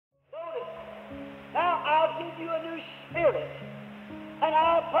you a new spirit, and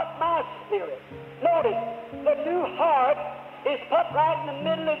I'll put my spirit. Notice, the new heart is put right in the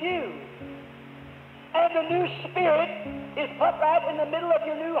middle of you, and the new spirit is put right in the middle of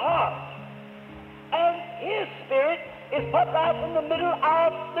your new heart, and His spirit is put right in the middle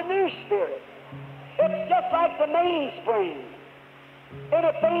of the new spirit. It's just like the mainspring in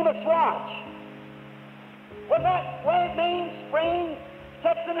a famous watch. When that mainspring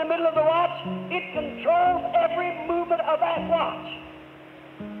sits in the middle of the watch, it controls every movement of that watch.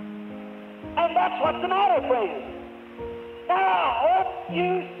 And that's what's the matter, friends. Now, I hope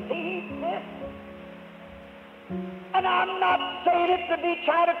you see this. And I'm not saying it to be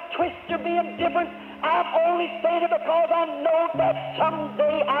trying to twist or be indifferent. I'm only saying it because I know that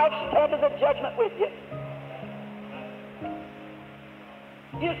someday I'll stand in the judgment with you.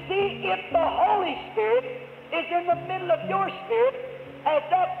 You see, if the Holy Spirit is in the middle of your spirit, as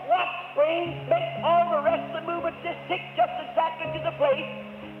that watch spring makes all the rest of the movements just tick just exactly to the place,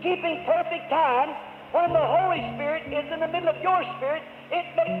 keeping perfect time, when the Holy Spirit is in the middle of your spirit, it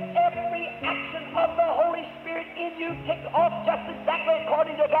makes every action of the Holy Spirit in you tick off just exactly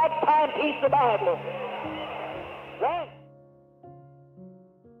according to God's timepiece, the Bible.